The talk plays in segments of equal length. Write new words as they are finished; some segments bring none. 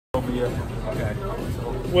yeah. Okay.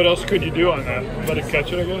 What else could you do on that? Let it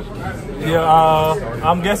catch it, I guess? Yeah,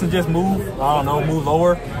 I'm guessing just move. I don't know, move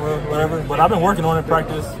lower or whatever. But I've been working on it in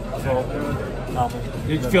practice. So,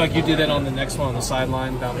 Do you feel like you did that on the next one on the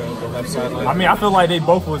sideline, down the left sideline? I mean, I feel like they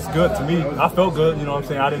both was good to me. I felt good, you know what I'm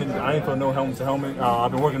saying? I didn't feel no helmet to helmet.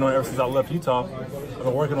 I've been working on it ever since I left Utah. I've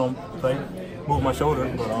been working on move my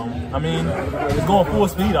shoulder. But, I mean, it's going full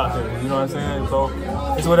speed out there, you know what I'm saying?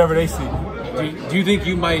 So it's whatever they see. Do you think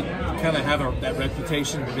you might kind of have that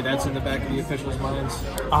reputation? Maybe that's in the back of the officials' minds?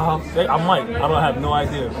 I might. I have no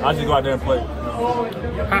idea. I just go out there and play.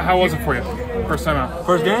 How was it for you? First time out?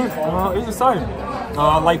 First game? It's exciting.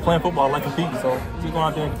 I like playing football. I like competing. So just going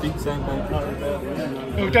out there and compete, same thing.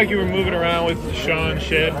 It looked like you were moving around with Deshaun,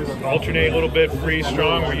 Shed, alternate a little bit, free,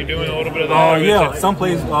 strong. Were you doing a little bit of that? Yeah. Some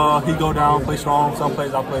plays he go down, play strong. Some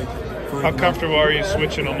plays I play free. How comfortable are you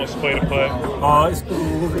switching almost play to play?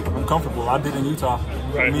 I'm comfortable. I did in Utah.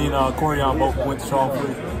 Right. Me and Corian both went strong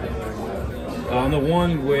free. On the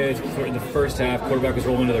one for the first half, quarterback was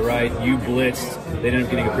rolling to the right. You blitzed. They ended up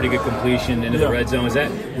getting a pretty good completion into the red zone.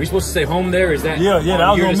 Were you supposed to stay home there? Is that that was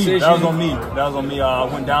on me. Decision? That was on me. That was on me. I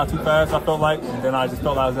went down too fast, I felt like, and then I just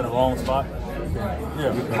felt like I was in the wrong spot.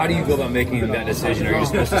 Yeah. How do you go about making that decision? Are you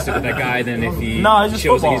supposed to stick with that guy then if he it's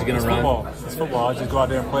shows football. that he's going to run? Football. It's football. I just go out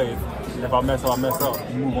there and play. If I mess up, I mess up.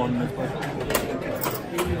 You move on to the next play.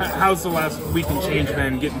 How's the last week and change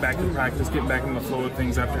been getting back in practice, getting back in the flow of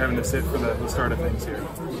things after having to sit for the start of things here?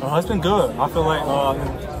 It's been good. I feel like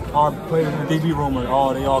our players in the DB room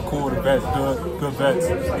are they all cool, the vets, good vets.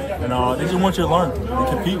 And they just want you to learn and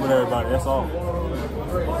compete with everybody. That's all.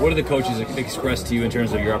 What do the coaches express to you in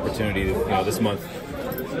terms of your opportunity this month?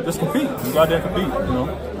 Just compete. You go out there and compete,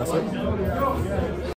 That's it.